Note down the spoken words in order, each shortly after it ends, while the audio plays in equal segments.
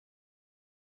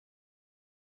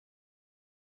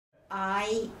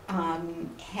I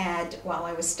had, while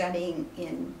I was studying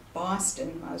in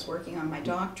Boston, when I was working on my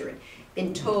doctorate,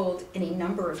 been told any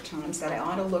number of times that I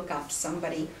ought to look up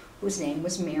somebody whose name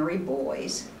was Mary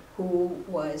Boyce, who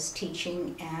was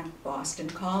teaching at Boston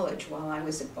College while I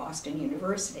was at Boston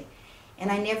University. And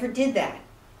I never did that.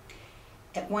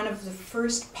 At one of the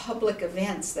first public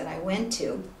events that I went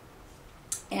to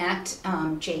at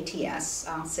JTS,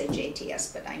 I'll say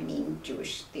JTS, but I mean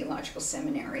Jewish Theological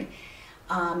Seminary,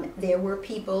 there were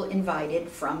people invited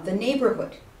from the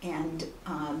neighborhood. And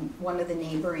one of the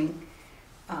neighboring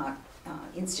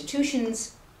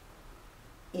institutions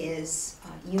is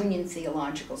Union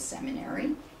Theological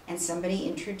Seminary, and somebody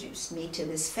introduced me to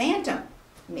this phantom,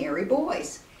 Mary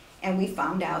Boyce. And we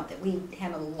found out that we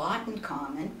had a lot in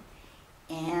common,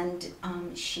 and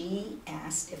she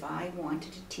asked if I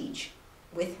wanted to teach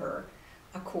with her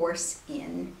a course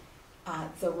in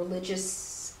the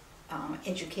religious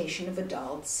education of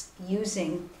adults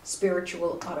using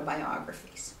spiritual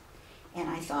autobiographies. And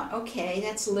I thought, okay,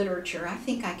 that's literature. I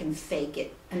think I can fake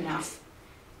it enough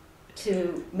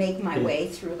to make my way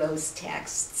through those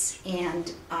texts.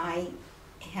 And I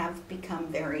have become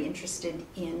very interested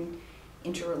in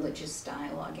interreligious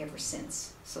dialogue ever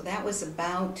since. So that was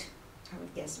about, I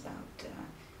would guess, about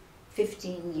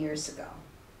 15 years ago.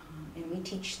 And we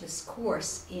teach this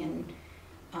course in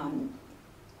the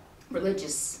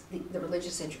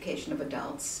religious education of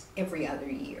adults every other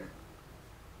year.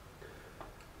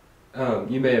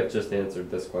 You may have just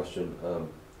answered this question,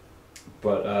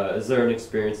 but is there an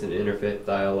experience in interfaith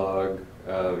dialogue,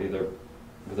 either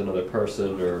with another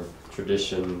person or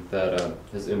tradition, that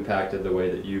has impacted the way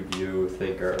that you view,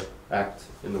 think, or act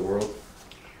in the world?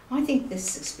 Well, I think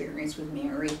this experience with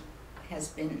Mary has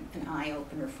been an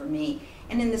eye-opener for me.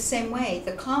 And in the same way,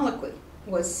 the colloquy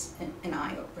was an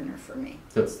eye-opener for me.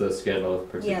 That's the Scandal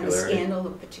of Particularity? Yeah, the Scandal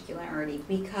of Particularity,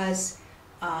 because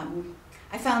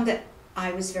I found that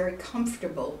I was very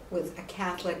comfortable with a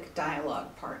Catholic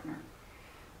dialogue partner.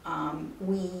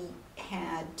 We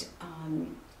had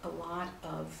a lot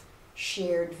of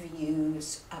shared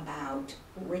views about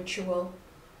ritual,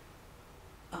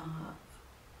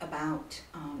 about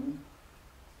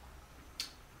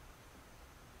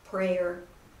prayer,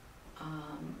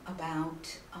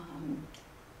 about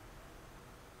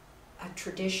a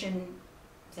tradition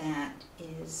that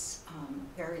is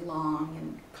very long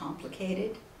and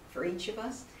complicated for each of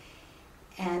us.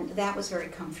 And that was very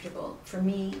comfortable. For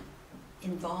me,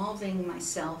 involving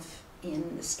myself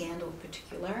in the Scandal of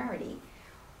Particularity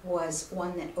was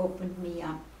one that opened me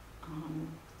up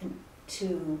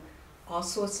to all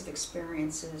sorts of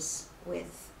experiences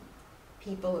with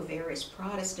people of various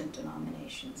Protestant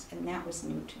denominations, and that was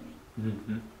new to me.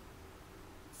 Mm-hmm.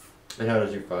 And how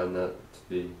did you find that to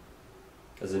be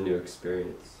as a new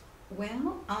experience?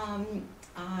 Well,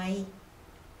 I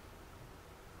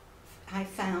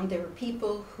found there were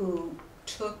people who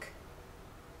took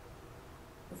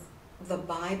the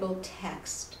Bible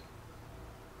text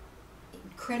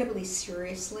incredibly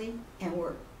seriously and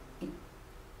were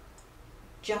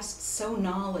just so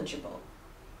knowledgeable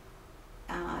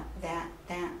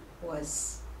that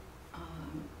was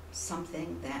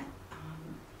something that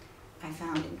I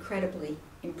found incredibly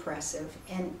impressive,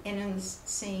 and in the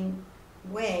same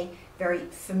way very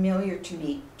familiar to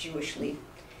me Jewishly.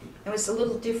 It was a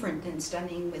little different than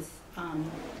studying with a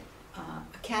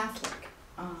Catholic,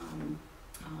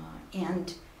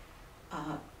 and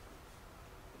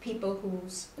people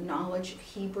whose knowledge of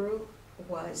Hebrew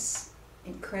was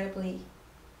incredibly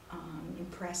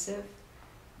impressive.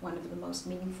 One of the most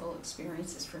meaningful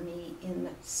experiences for me in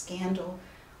the Scandal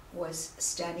was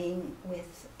studying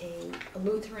with a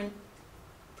Lutheran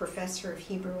professor of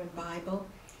Hebrew and Bible,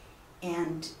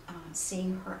 and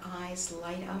seeing her eyes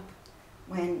light up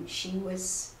when she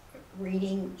was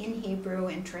reading in Hebrew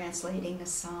and translating a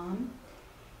psalm.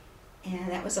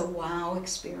 And that was a wow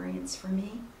experience for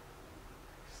me.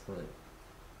 Excellent.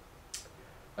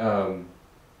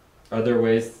 Are there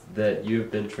ways that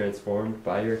you've been transformed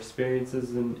by your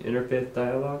experiences in interfaith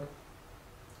dialogue?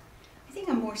 I think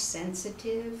I'm more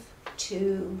sensitive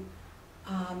to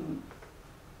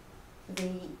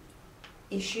the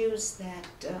issues that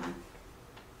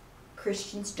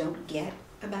Christians don't get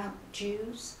about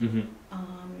Jews. Mm-hmm.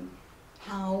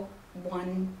 How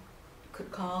one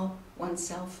could call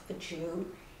oneself a Jew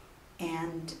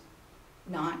and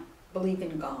not believe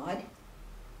in God.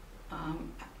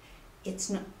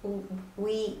 It's not,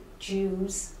 we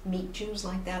Jews meet Jews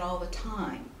like that all the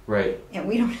time. Right. And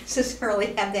we don't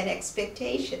necessarily have that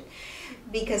expectation,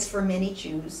 because for many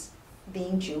Jews,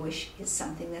 being Jewish is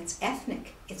something that's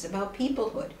ethnic. It's about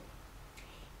peoplehood.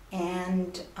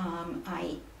 And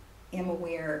I am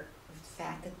aware the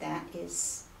fact that that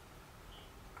is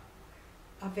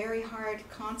a very hard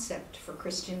concept for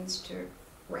Christians to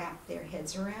wrap their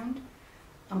heads around.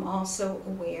 I'm also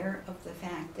aware of the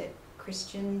fact that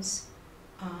Christians,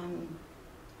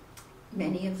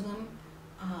 many of them,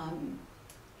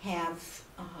 have,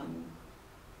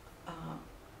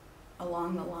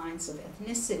 along the lines of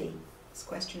ethnicity, this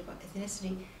question about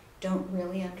ethnicity, don't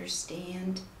really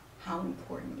understand how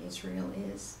important Israel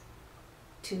is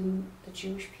to the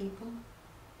Jewish people,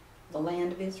 the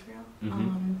land of Israel.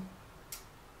 Mm-hmm.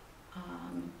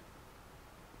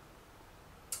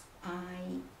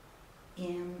 I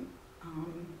am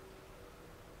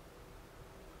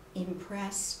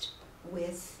impressed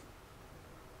with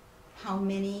how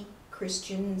many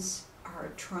Christians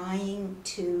are trying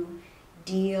to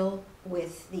deal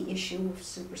with the issue of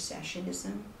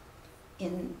supersessionism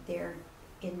in their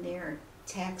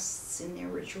texts, in their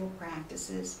ritual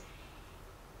practices.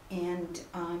 And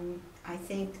I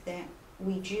think that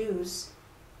we Jews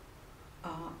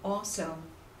also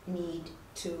need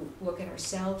to look at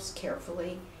ourselves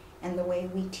carefully and the way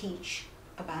we teach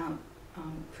about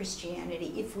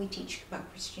Christianity, if we teach about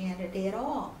Christianity at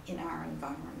all in our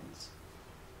environments.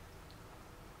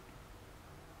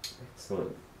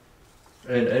 Excellent.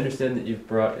 And I understand that you've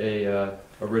brought a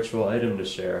ritual item to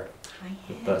share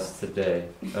with us today.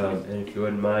 And if you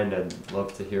wouldn't mind, I'd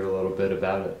love to hear a little bit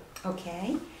about it.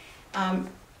 Okay. I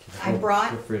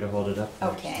brought... Feel free to hold it up.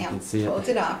 Okay, I'll hold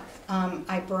it up.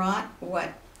 I brought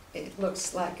what it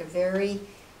looks like a very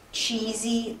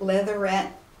cheesy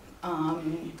leatherette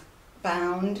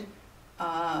bound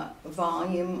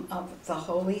volume of the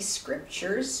Holy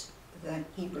Scriptures, the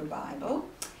Hebrew Bible.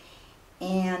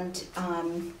 And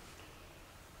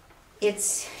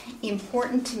it's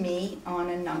important to me on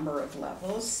a number of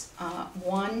levels.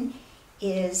 One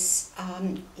is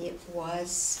it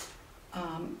was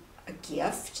a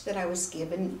gift that I was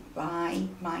given by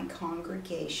my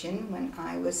congregation when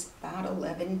I was about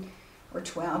 11 or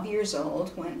 12 years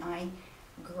old, when I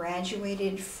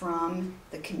graduated from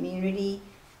the community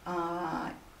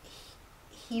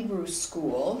Hebrew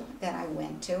school that I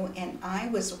went to, and I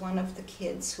was one of the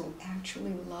kids who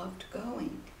actually loved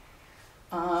going,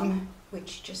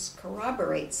 which just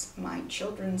corroborates my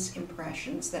children's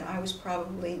impressions that I was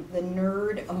probably the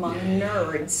nerd among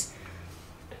nerds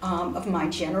of my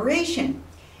generation.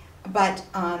 But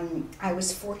I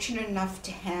was fortunate enough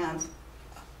to have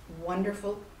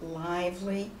wonderful,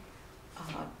 lively,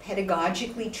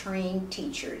 pedagogically trained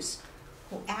teachers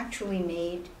who actually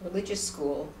made religious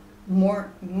school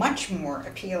much more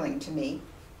appealing to me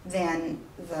than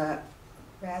the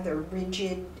rather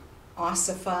rigid,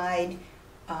 ossified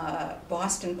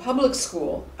Boston public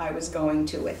school I was going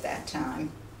to at that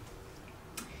time.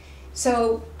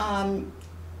 So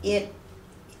it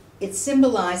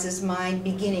symbolizes my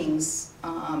beginnings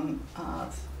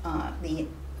of a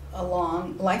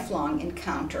lifelong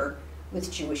encounter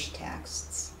with Jewish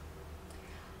texts.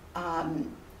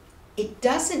 It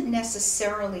doesn't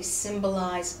necessarily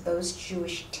symbolize those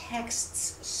Jewish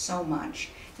texts so much,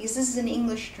 because this is an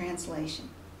English translation.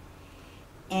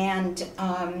 And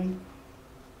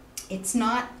it's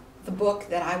not the book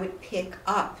that I would pick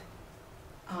up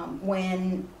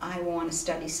when I want to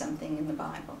study something in the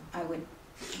Bible. I would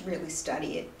really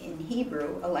study it in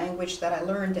Hebrew, a language that I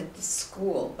learned at the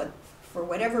school, but for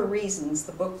whatever reasons,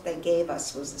 the book they gave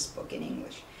us was this book in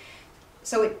English.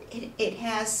 So it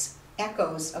has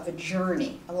echoes of a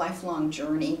journey, a lifelong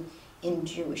journey in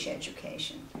Jewish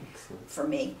education for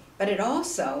me. But it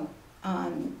also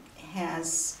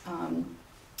has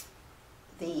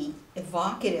the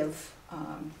evocative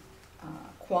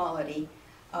quality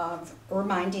of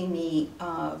reminding me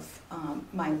of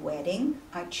my wedding.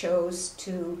 I chose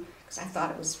to, because I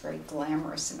thought it was very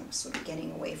glamorous and it was sort of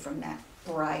getting away from that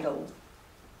bridal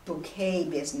bouquet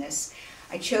business.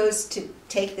 I chose to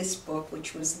take this book,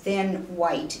 which was then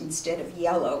white instead of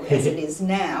yellow as it is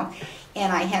now,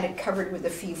 and I had it covered with a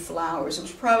few flowers. It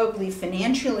was probably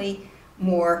financially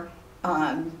more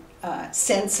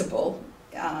sensible.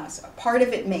 So part of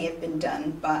it may have been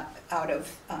done out of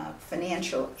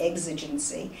financial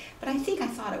exigency, but I think I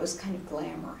thought it was kind of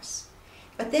glamorous.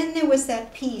 But then there was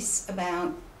that piece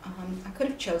about, I could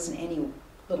have chosen any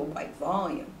little white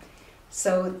volume.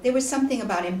 So there was something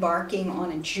about embarking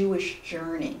on a Jewish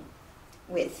journey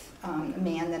with a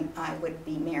man that I would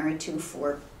be married to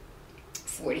for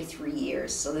 43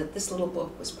 years, so that this little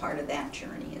book was part of that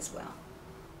journey as well.